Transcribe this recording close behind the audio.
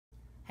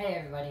Hey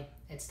everybody,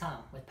 it's Tom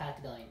with Path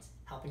to Billions,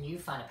 helping you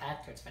find a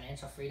path towards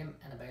financial freedom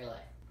and a better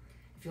life.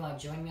 If you want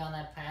to join me on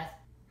that path,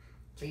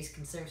 please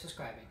consider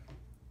subscribing.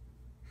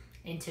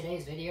 In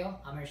today's video,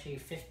 I'm going to show you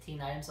 15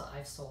 items that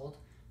I've sold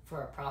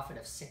for a profit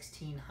of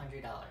 $1,600.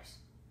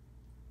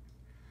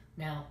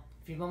 Now,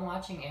 if you've been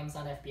watching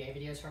Amazon FBA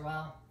videos for a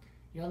while,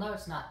 you'll know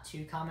it's not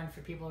too common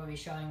for people to be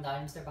showing the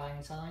items they're buying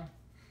and selling,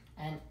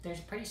 and there's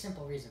a pretty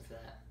simple reason for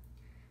that.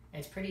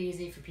 It's pretty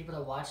easy for people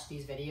to watch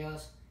these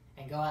videos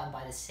and go out and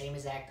buy the same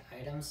exact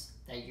items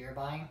that you're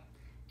buying,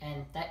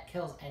 and that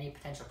kills any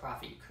potential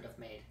profit you could have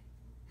made.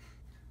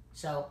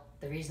 So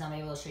the reason I'm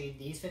able to show you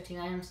these 15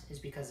 items is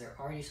because they're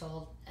already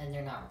sold and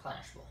they're not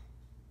replenishable.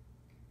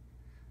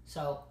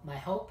 So my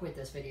hope with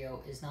this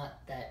video is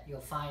not that you'll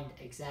find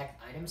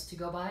exact items to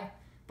go buy,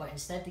 but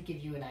instead to give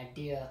you an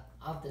idea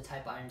of the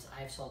type of items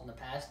I've sold in the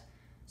past,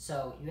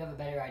 so you have a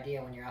better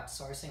idea when you're out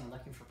sourcing and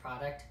looking for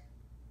product,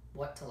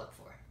 what to look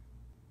for.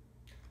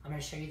 I'm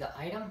going to show you the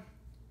item,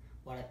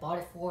 what I bought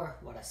it for,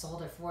 what I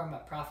sold it for, my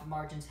profit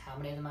margins, how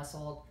many of them I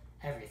sold,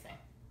 everything.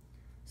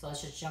 So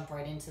let's just jump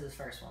right into the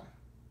first one.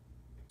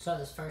 So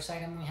this first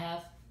item we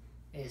have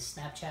is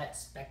Snapchat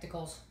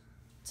Spectacles.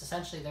 It's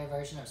essentially their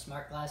version of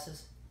smart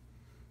glasses.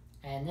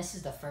 And this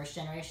is the first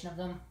generation of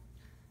them.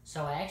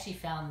 So I actually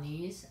found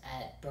these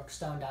at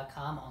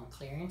brookstone.com on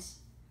clearance.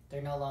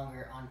 They're no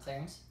longer on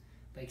clearance.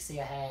 But you can see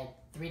I had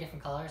 3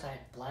 different colors. I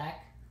had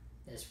black,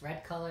 this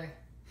red color,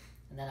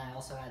 and then I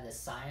also had this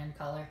cyan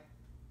color.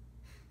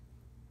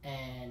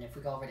 And if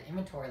we go over to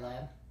Inventory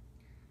Lab,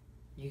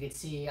 you could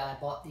see I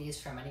bought these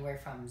from anywhere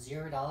from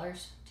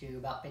 $0 to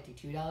about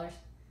 $52.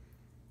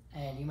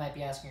 And you might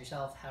be asking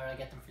yourself, how did I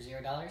get them for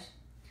 $0?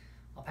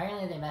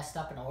 Apparently they messed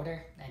up an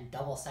order and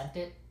double sent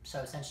it.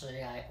 So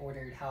essentially I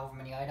ordered however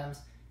many items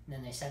and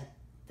then they sent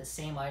the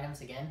same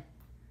items again.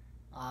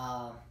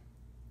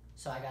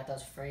 So I got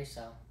those for free,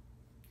 so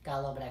got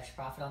a little bit extra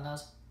profit on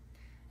those.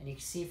 And you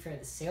can see for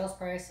the sales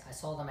price, I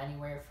sold them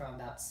anywhere from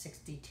about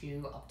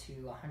 $62 up to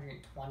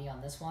 $120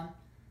 on this one.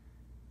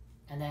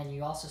 And then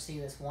you also see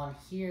this one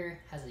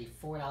here has a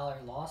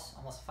 $4 loss,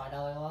 almost a $5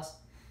 loss.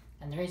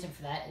 And the reason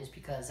for that is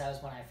because that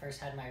was when I first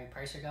had my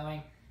repricer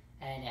going,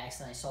 and I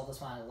accidentally sold this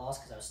one at a loss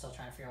because I was still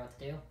trying to figure out what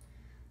to do.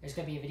 There's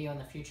going to be a video in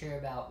the future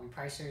about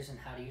repricers and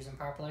how to use them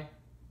properly,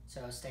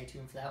 so stay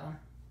tuned for that one.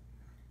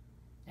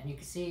 And you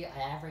can see I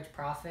average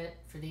profit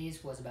for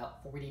these was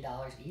about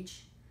 $40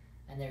 each.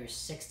 And there were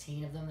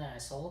 16 of them that I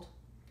sold.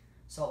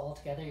 So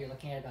altogether, you're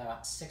looking at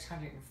about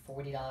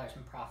 $640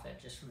 in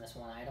profit just from this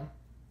one item.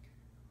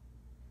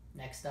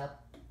 Next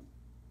up,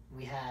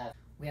 we have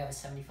a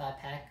 75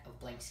 pack of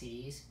blank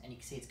CDs, and you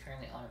can see it's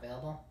currently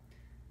unavailable.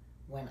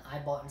 When I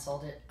bought and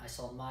sold it, I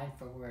sold mine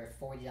for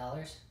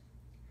 $40.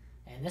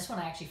 And this one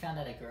I actually found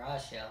at a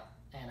garage sale,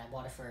 and I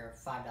bought it for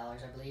 $5,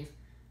 I believe.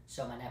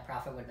 So my net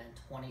profit would have been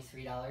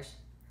 $23.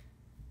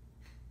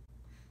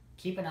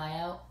 Keep an eye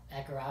out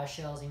at garage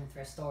sales, even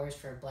thrift stores,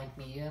 for blank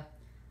media.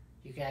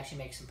 You can actually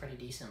make some pretty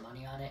decent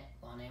money on it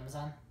on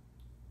Amazon.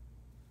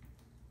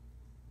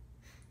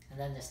 And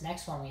then this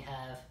next one we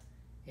have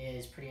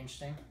is pretty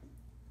interesting.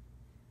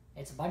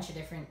 It's a bunch of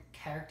different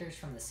characters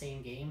from the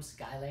same game,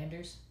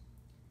 Skylanders.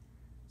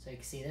 So you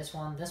can see this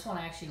one. This one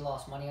I actually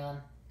lost money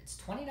on. It's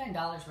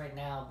 $29 right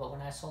now, but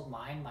when I sold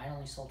mine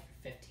only sold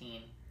for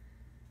 $15.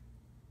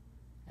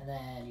 And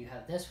then you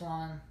have this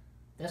one.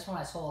 This one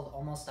I sold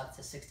almost up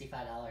to $65.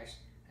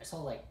 I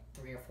sold like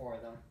 3 or 4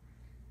 of them.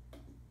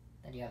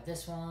 Then you have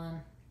this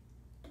one,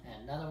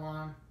 and another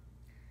one.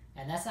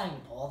 And that's not even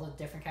all the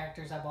different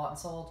characters I bought and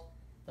sold.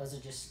 Those are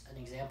just an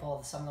example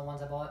of some of the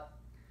ones I bought.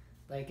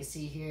 But you can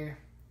see here,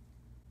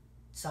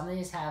 some of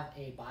these have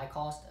a buy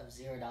cost of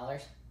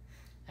 $0.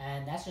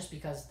 And that's just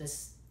because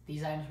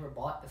these items were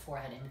bought before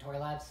I had Inventory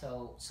Lab,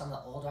 so some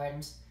of the older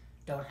items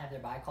don't have their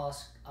buy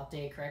costs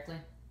updated correctly.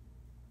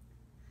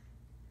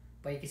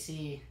 But you can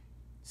see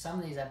some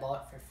of these I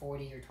bought for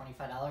 $40 or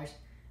 $25,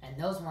 and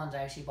those ones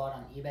I actually bought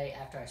on eBay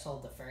after I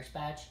sold the first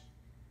batch.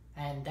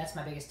 And that's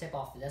my biggest tip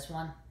off for this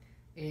one,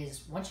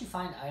 is once you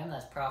find an item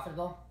that's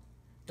profitable,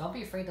 don't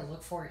be afraid to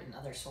look for it in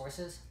other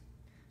sources.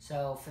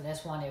 So for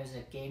this one, it was a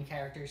game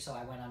character, so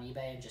I went on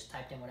eBay and just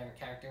typed in whatever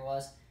character it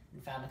was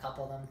and found a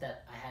couple of them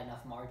that I had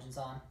enough margins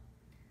on.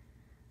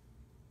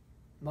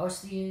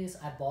 Most of these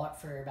I bought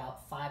for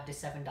about $5 to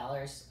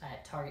 $7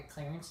 at Target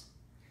clearance,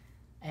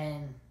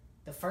 and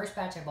the first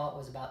batch I bought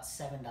was about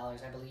 $7,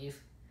 I believe,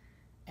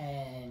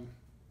 and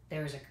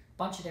there was a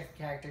bunch of different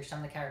characters. Some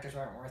of the characters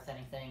weren't worth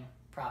anything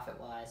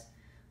profit-wise,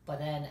 but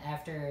then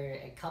after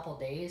a couple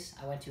days,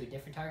 I went to a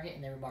different Target,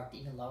 and they were marked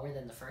even lower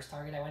than the first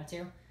Target I went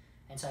to,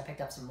 and so I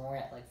picked up some more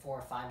at like $4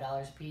 or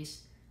 $5 a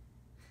piece.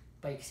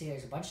 But you can see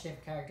there's a bunch of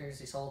different characters.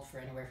 They sold for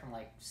anywhere from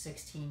like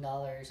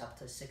 $16 up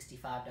to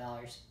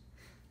 $65,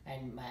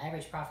 and my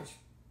average profit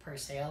per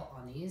sale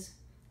on these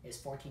is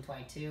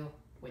 $14.22,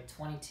 with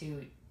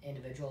 22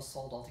 individuals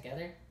sold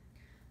altogether.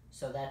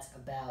 So that's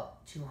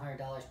about $200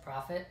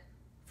 profit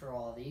for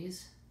all of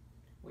these,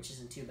 which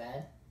isn't too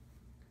bad.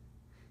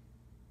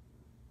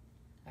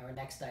 Our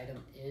next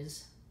item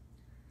is,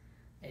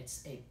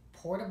 it's a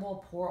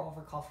portable pour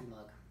over coffee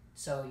mug.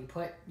 So you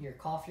put your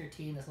coffee or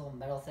tea in this little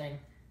metal thing,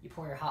 you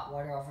pour your hot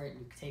water over it, and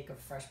you take a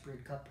fresh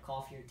brewed cup of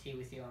coffee or tea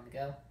with you on the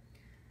go.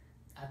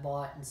 I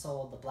bought and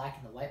sold the black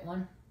and the white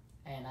one,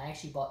 and I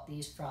actually bought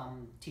these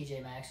from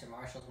TJ Maxx or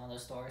Marshall's, one of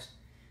those stores.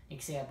 You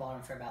can see I bought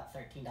them for about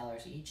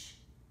 $13 each.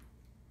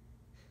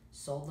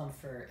 Sold them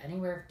for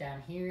anywhere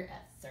down here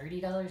at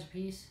 $30 a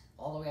piece,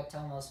 all the way up to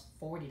almost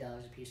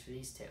 $40 a piece for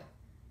these two,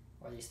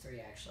 or these three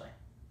actually.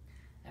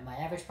 And my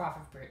average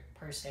profit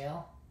per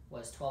sale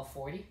was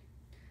 $12.40.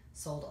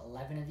 Sold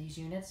 11 of these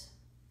units,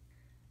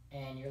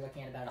 and you're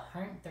looking at about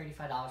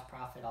 $135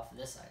 profit off of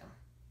this item.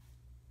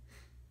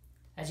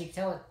 As you can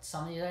tell with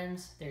some of these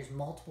items, there's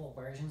multiple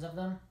versions of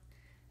them,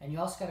 and you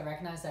also got to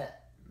recognize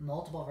that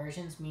multiple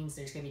versions means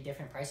there's going to be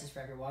different prices for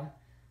every one.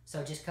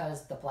 So just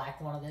because the black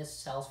one of this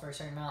sells for a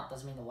certain amount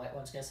doesn't mean the white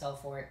one's going to sell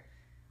for it.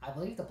 I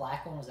believe the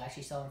black one was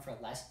actually selling for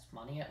less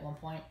money at one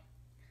point,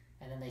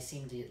 and then they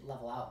seemed to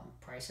level out in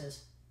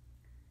prices.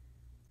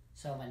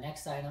 So my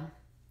next item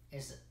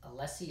is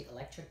Alessi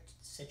Electric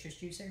Citrus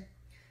Juicer,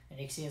 and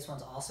you can see this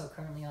one's also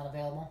currently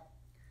unavailable.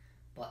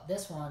 But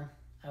this one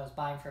I was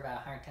buying for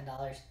about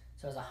 $110,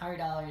 so it was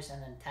 $100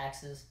 and then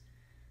taxes.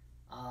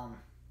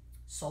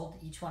 Sold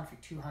each one for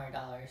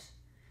 $200.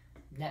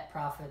 Net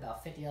profit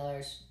about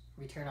 $50.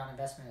 Return on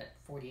investment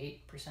at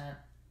 48%.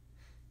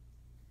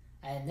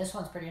 And this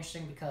one's pretty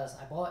interesting because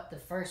I bought the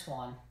first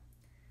one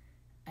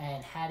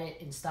and had it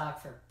in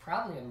stock for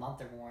probably a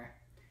month or more,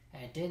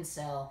 and it didn't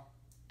sell.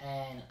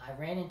 And I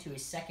ran into a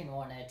second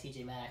one at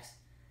TJ Maxx,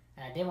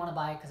 and I didn't want to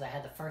buy it because I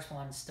had the first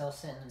one still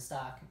sitting in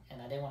stock, and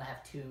I didn't want to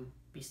have two,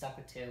 be stuck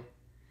with two.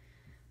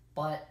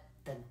 But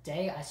the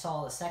day I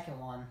saw the second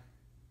one,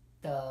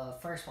 the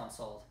first one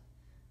sold.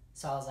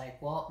 So I was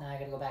like, well, now I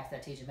gotta go back to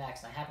that TJ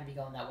Maxx, and I happened to be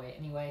going that way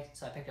anyway,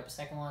 so I picked up a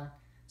second one,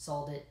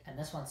 sold it, and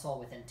this one sold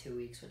within 2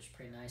 weeks, which is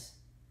pretty nice.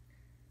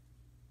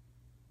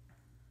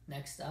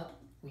 Next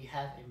up, we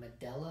have a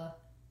Medela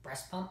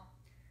breast pump.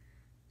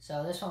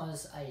 So this one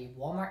was a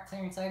Walmart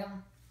clearance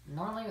item.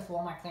 Normally with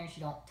Walmart clearance,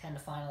 you don't tend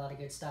to find a lot of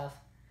good stuff.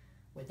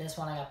 With this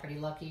one, I got pretty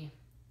lucky.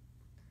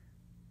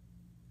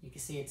 You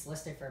can see it's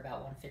listed for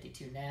about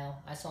 $152 now.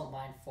 I sold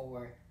mine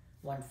for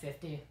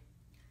 $150.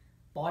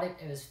 Bought it,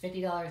 it was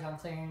 $50 on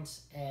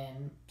clearance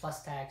and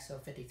plus tax, so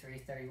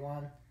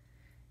 $53.31.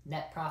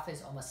 Net profit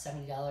is almost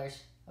 $70.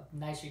 A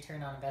nice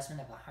return on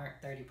investment of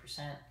 130%.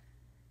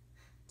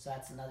 So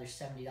that's another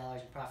 $70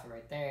 in profit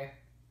right there.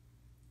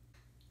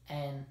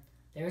 And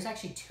there was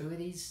actually two of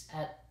these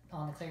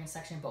on the clearance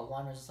section, but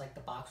one was like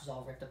the box was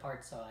all ripped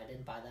apart, so I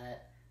didn't buy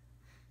that.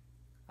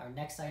 Our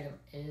next item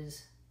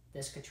is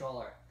this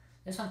controller.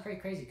 This one's pretty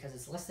crazy because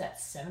it's listed at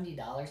 $70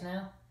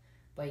 now,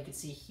 but you can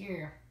see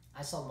here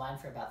I sold mine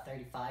for about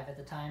 $35 at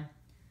the time.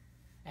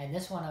 And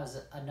this one was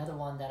another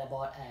one that I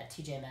bought at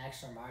TJ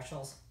Maxx or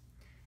Marshall's.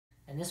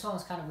 And this one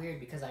was kind of weird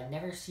because I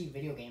never see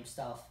video game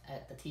stuff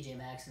at the TJ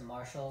Maxx and the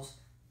Marshall's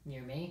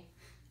near me.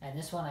 And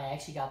this one I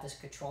actually got this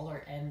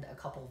controller and a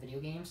couple of video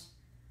games.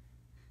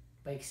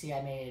 But you can see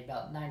I made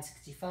about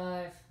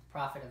 $965,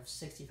 profit of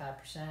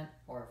 65%,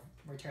 or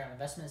return on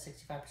investment of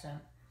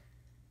 65%.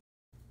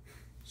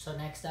 So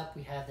next up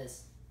we have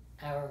this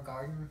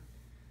AeroGarden.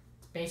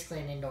 It's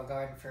basically an indoor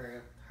garden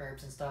for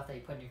herbs and stuff that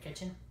you put in your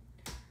kitchen.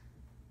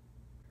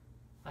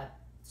 I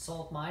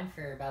sold mine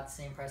for about the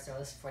same price they're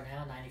listed for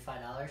now,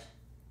 $95. You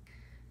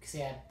can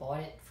see I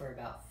bought it for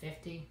about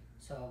 $50,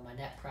 so my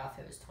net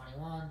profit was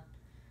 $21,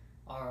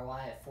 ROI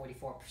at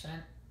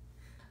 44%.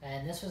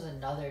 And this was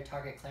another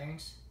Target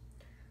clearance.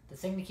 The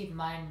thing to keep in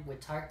mind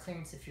with Target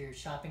clearance if you're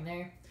shopping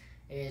there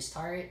is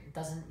Target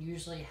doesn't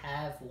usually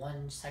have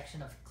one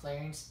section of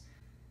clearance.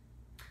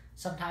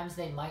 Sometimes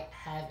they might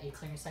have a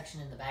clearance section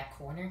in the back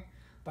corner,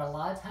 but a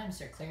lot of times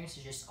their clearance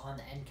is just on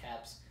the end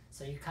caps.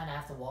 So you kind of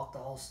have to walk the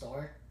whole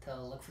store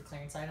to look for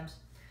clearance items.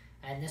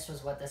 And this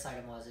was what this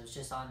item was. It was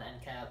just on the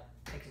end cap.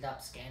 Picked it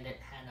up, scanned it,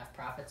 had enough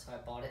profit, so I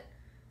bought it.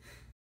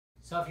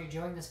 So if you're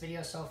enjoying this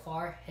video so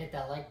far, hit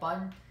that like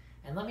button.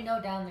 And let me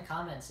know down in the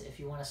comments if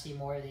you want to see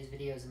more of these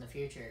videos in the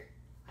future.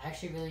 I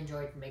actually really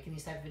enjoyed making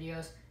these type of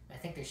videos. I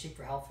think they're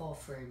super helpful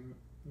for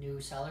new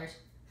sellers.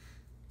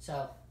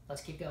 So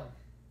let's keep going.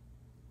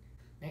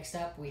 Next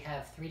up, we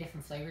have 3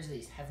 different flavors of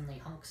these Heavenly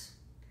Hunks.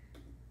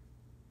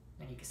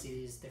 And you can see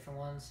these different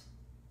ones.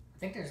 I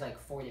think there's like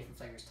 4 different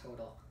flavors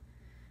total.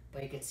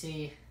 But you can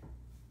see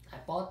I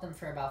bought them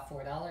for about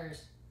 $4.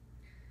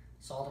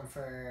 Sold them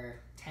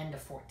for $10 to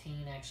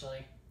 $14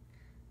 actually.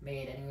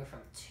 Made anywhere from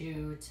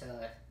 $2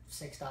 to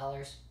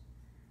 $6.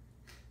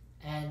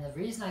 And the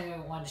reason I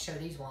wanted to show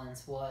these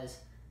ones was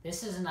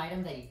this is an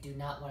item that you do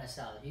not want to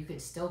sell. You can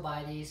still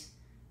buy these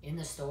in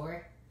the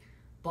store,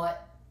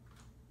 but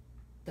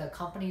the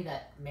company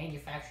that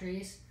manufactures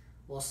these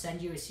will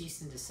send you a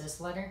cease and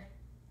desist letter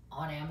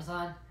on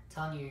Amazon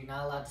telling you you're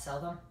not allowed to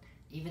sell them,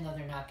 even though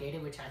they're not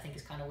gated, which I think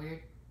is kind of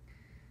weird.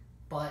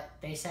 But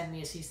they sent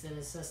me a cease and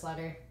desist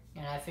letter,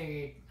 and I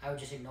figured I would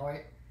just ignore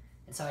it.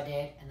 And so I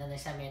did, and then they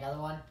sent me another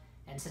one.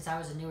 And since I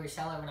was a newer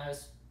seller when I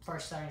was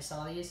first starting to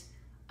sell these,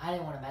 I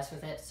didn't want to mess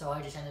with it, so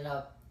I just ended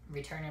up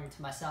returning them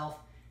to myself,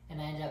 and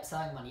I ended up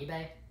selling them on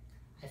eBay.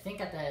 I think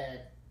at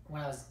the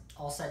when I was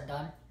all said and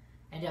done,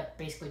 I ended up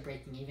basically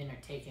breaking even or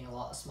taking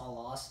a small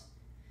loss.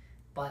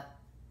 But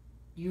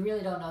you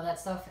really don't know that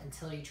stuff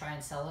until you try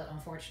and sell it,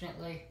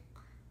 unfortunately.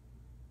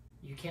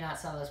 You cannot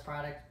sell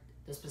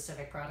this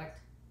specific product.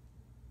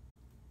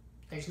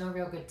 There's no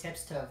real good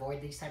tips to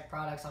avoid these type of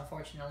products,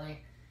 unfortunately.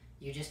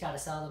 You just gotta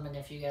sell them, and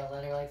if you get a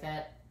letter like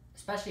that,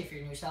 especially if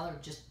you're a new seller,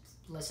 just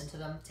listen to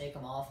them, take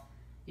them off.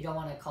 You don't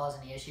want to cause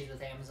any issues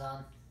with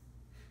Amazon.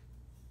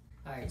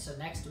 Alright, so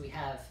next we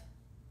have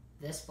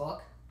this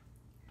book.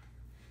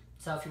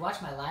 So if you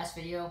watched my last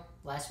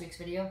week's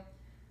video,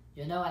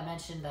 you'll know I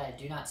mentioned that I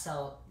do not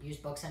sell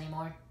used books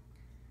anymore.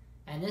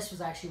 And this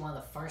was actually one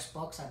of the first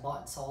books I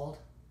bought and sold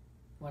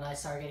when I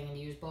started getting into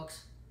used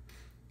books.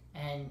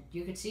 And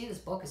you can see this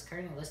book is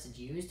currently listed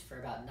used for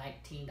about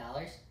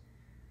 $19.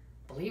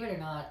 Believe it or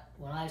not,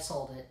 when I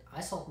sold it, I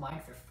sold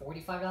mine for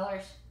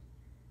 $45.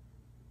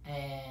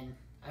 And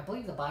I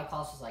believe the buy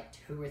cost was like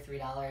 $2 or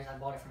 $3. I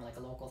bought it from like a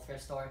local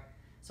thrift store.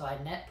 So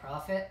I net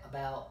profit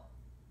about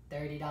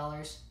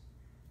 $30,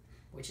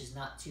 which is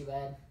not too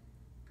bad.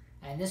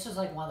 And this was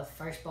like one of the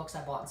first books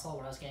I bought and sold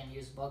when I was getting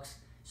used books.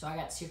 So I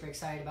got super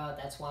excited about it.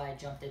 That's why I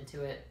jumped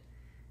into it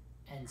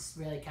and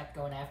really kept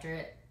going after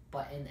it.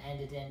 But in the end,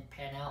 it didn't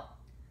pan out.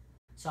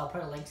 So I'll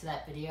put a link to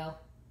that video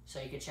so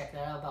you can check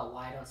that out about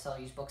why I don't sell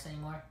used books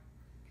anymore.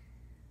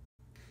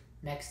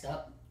 Next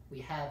up, we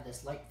have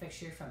this light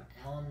fixture from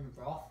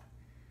Roth.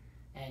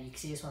 And you can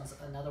see this one's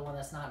another one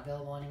that's not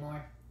available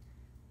anymore.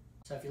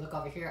 So if you look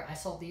over here, I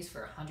sold these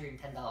for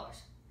 $110.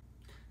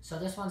 So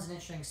this one's an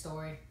interesting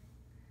story.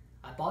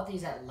 I bought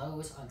these at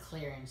Lowe's on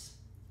clearance,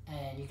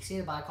 and you can see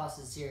the buy cost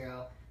is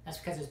 $0. That's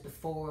because it was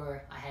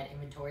before I had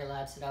Inventory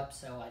Lab set up,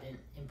 so I didn't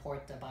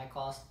import the buy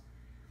cost.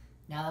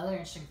 Now the other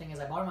interesting thing is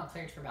I bought them on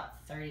clearance for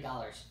about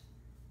 $30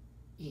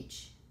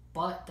 each,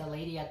 but the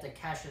lady at the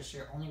cash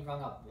register only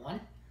rung up one,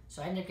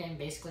 so I ended up getting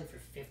basically for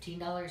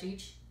 $15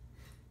 each,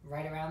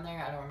 right around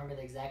there. I don't remember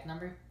the exact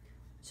number.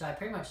 So I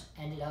pretty much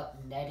ended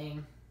up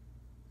netting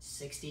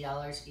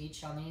 $60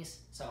 each on these,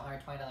 so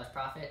 $120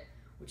 profit,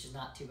 which is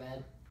not too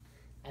bad.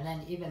 And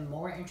then even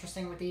more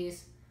interesting with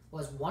these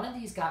was one of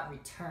these got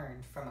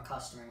returned from a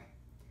customer,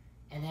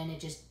 and then it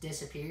just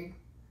disappeared.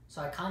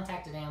 So I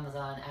contacted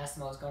Amazon, asked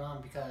them what was going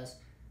on, because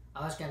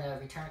I was going to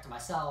return it to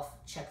myself,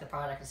 check the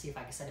product, and see if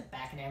I could send it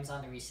back in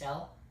Amazon to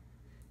resell.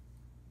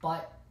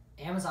 But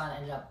Amazon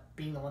ended up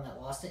being the one that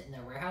lost it in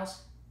their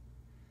warehouse,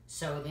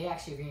 so they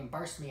actually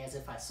reimbursed me as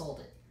if I sold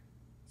it.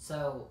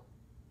 So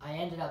I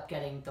ended up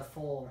getting the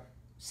full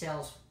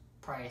sales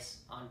price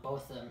on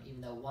both of them,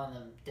 even though one of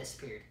them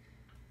disappeared.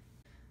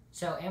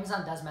 So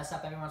Amazon does mess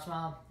up every once in a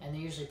while, and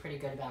they're usually pretty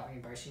good about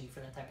reimbursing you for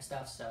that type of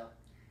stuff, so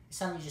it's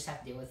something you just have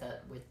to deal with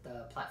with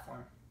the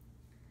platform.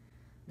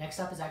 Next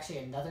up is actually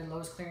another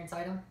Lowe's clearance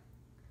item.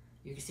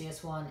 You can see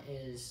this one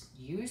is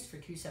used for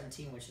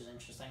 $217, which is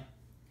interesting.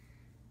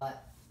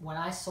 But when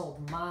I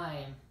sold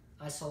mine,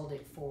 I sold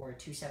it for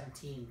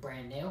 $217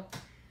 brand new.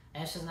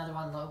 And this is another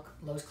one,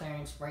 Lowe's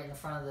clearance, right in the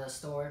front of the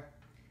store.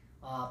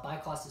 Buy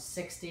cost is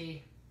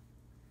 $60.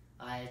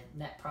 I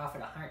net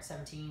profit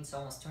 $117, so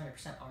almost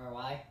 200%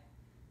 ROI.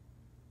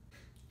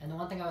 And the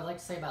one thing I would like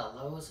to say about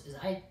Lowe's is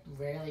I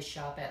rarely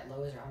shop at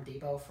Lowe's or Home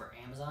Depot for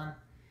Amazon.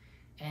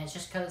 And it's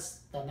just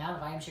because the amount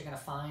of items you're going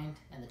to find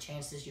and the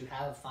chances you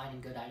have of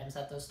finding good items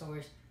at those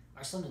stores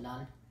are slim to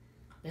none.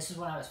 This is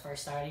when I was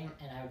first starting,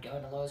 and I would go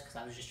into Lowe's because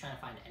I was just trying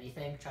to find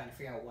anything, trying to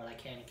figure out what I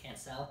can and can't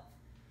sell.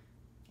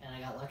 And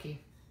I got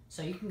lucky.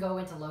 So you can go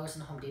into Lowe's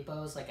and Home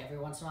Depots like every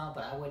once in a while,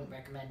 but I wouldn't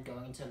recommend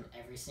going into them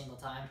every single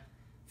time.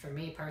 For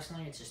me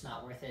personally, it's just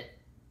not worth it.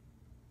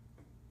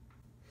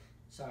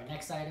 So our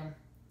next item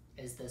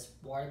is this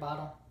water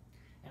bottle.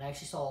 And I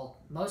actually sold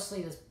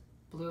mostly this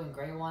blue and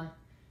gray one.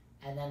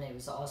 And then it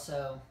was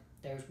also,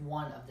 there's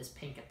one of this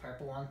pink and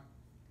purple one.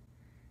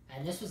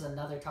 And this was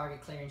another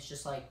Target clearance,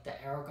 just like the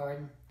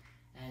AeroGarden.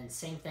 And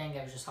same thing,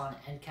 it was just on an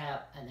end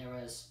cap, and there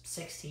was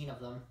 16 of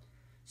them.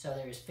 So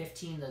there was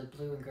 15 of the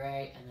blue and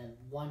gray, and then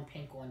one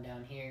pink one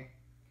down here.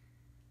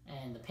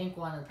 And the pink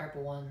one and the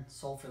purple one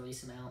sold for the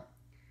least amount.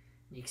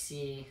 And you can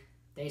see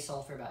they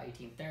sold for about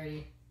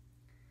 $18.30.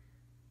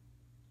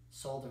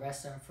 Sold the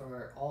rest of them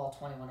for all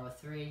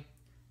 $21.03.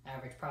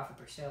 Average profit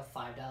per sale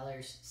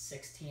 $5.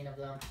 16 of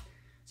them.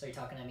 So you're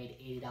talking I made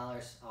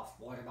 $80 off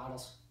water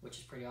bottles, which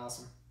is pretty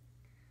awesome.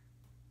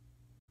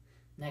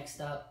 Next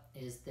up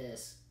is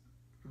this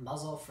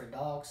muzzle for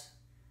dogs.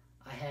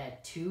 I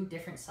had two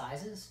different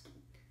sizes.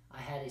 I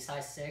had a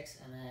size 6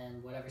 and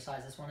then whatever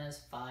size this one is,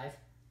 5.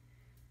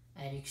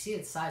 And you can see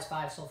that size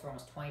 5 sold for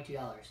almost $22.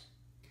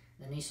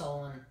 Then these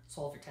sold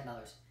for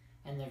 $10.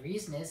 And the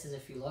reason is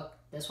if you look,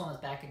 this one was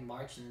back in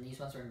March and then these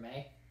ones were in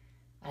May.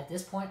 At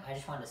this point, I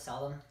just wanted to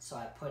sell them, so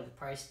I put the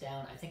price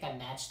down. I think I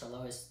matched the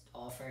lowest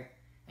offer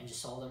and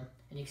just sold them.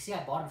 And you can see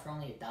I bought them for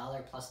only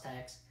 $1 plus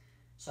tax.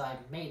 So I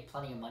made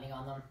plenty of money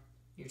on them.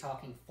 You're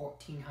talking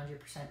 1,400%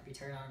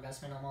 return on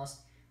investment almost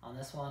on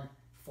this one,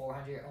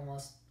 400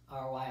 almost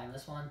ROI on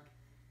this one.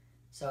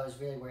 So it was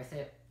really worth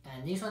it.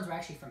 And these ones were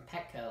actually from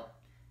Petco.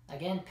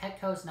 Again,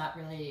 Petco's not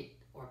really,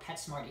 or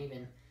PetSmart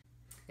even,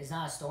 is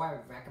not a store I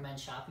would recommend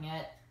shopping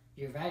at.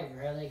 you're very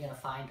rarely going to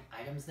find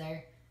items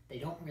there. They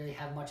don't really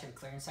have much of a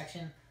clearance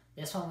section.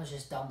 This one was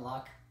just dumb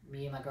luck.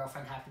 Me and my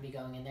girlfriend happened to be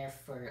going in there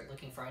for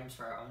looking for items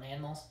for our own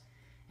animals.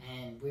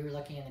 And we were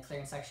looking in the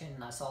clearance section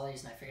and I saw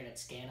these and I figured I'd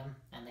scan them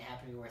and they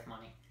happen to be worth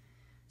money.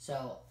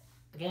 So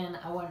again,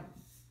 I wouldn't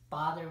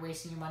bother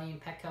wasting your money in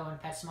Petco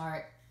and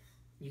PetSmart.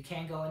 You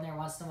can go in there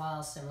once in a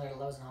while, similar to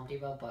Lowe's and Home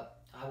Depot,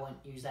 but I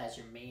wouldn't use that as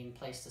your main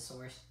place to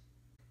source.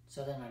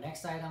 So then our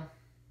next item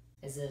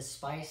is this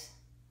spice.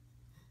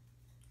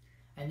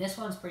 And this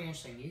one's pretty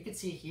interesting. You can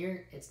see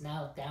here, it's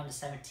now down to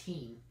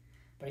 17.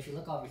 But if you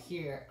look over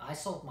here, I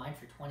sold mine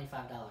for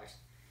 $25.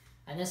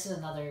 And this is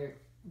another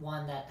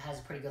one that has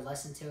a pretty good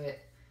lesson to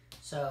it.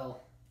 So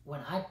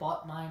when I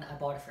bought mine, I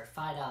bought it for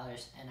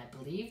 $5. And I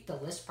believe the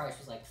list price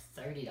was like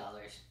 $30.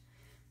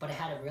 But it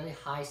had a really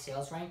high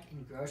sales rank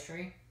in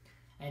grocery.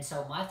 And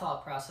so my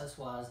thought process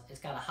was, it's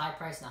got a high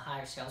price and a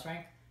higher sales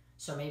rank.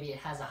 So maybe it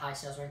has a high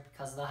sales rank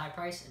because of the high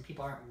price and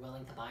people aren't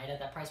willing to buy it at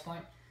that price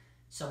point.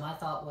 So my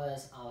thought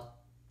was, I'll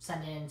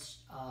send it in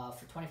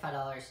for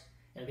 $25.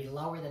 It'll be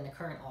lower than the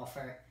current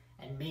offer,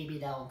 and maybe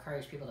that'll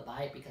encourage people to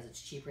buy it because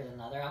it's cheaper than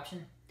another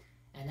option.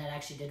 And that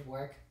actually did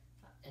work.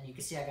 And you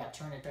can see I got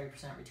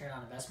 230% return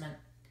on investment.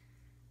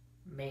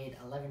 Made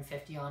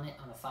 $11.50 on it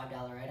on a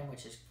 $5 item,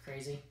 which is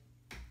crazy.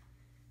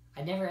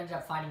 I never ended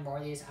up finding more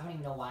of these. I don't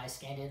even know why I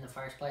scanned it in the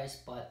first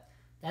place, but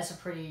that's a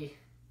pretty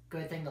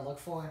good thing to look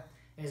for,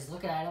 is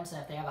look at items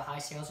and if they have a high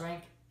sales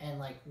rank and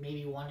like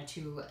maybe 1 or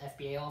 2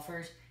 FBA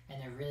offers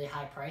and they're really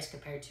high price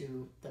compared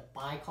to the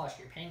buy cost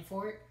you're paying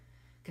for it,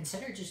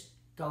 consider just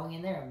going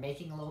in there and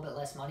making a little bit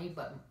less money,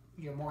 but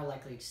you're more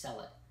likely to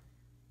sell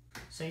it.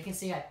 So you can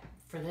see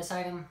for this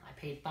item, I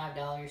paid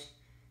 $5,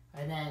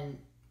 and then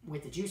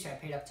with the juicer, I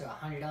paid up to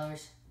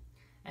 $100.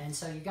 And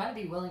so you gotta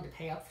be willing to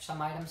pay up for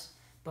some items,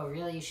 but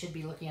really you should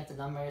be looking at the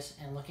numbers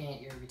and looking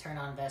at your return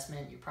on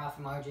investment, your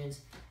profit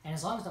margins, and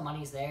as long as the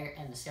money's there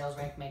and the sales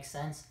rank makes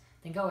sense,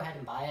 then go ahead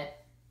and buy it.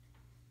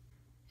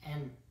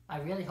 And I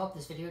really hope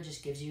this video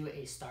just gives you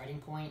a starting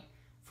point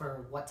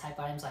for what type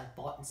of items I've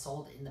bought and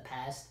sold in the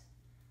past.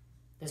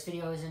 This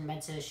video isn't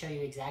meant to show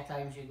you exact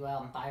items you go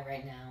out and buy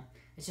right now.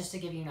 It's just to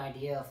give you an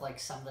idea of like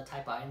some of the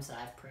type of items that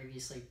I've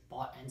previously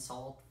bought and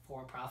sold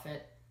for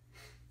profit.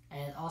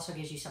 And it also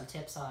gives you some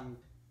tips on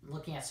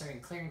looking at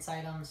certain clearance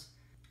items.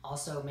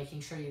 Also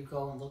making sure you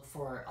go and look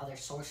for other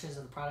sources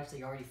of the products that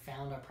you already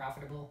found are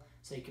profitable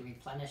so you can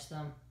replenish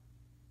them.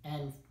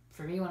 And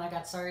for me, when I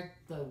got started,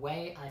 the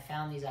way I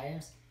found these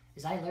items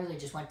is I literally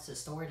just went to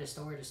store to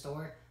store to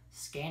store,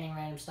 scanning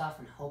random stuff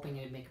and hoping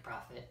it would make a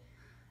profit.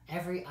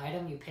 Every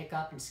item you pick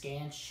up and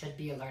scan should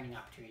be a learning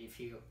opportunity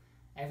for you.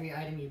 Every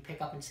item you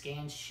pick up and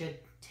scan should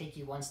take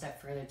you one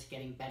step further to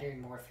getting better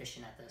and more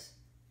efficient at this.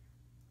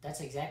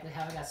 That's exactly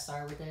how I got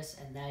started with this,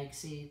 and now you can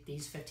see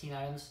these 15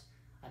 items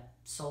I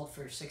sold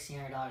for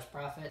 $1,600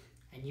 profit,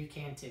 and you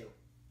can too.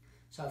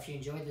 So if you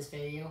enjoyed this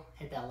video,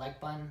 hit that like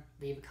button,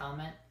 leave a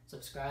comment,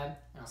 subscribe,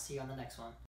 and I'll see you on the next one.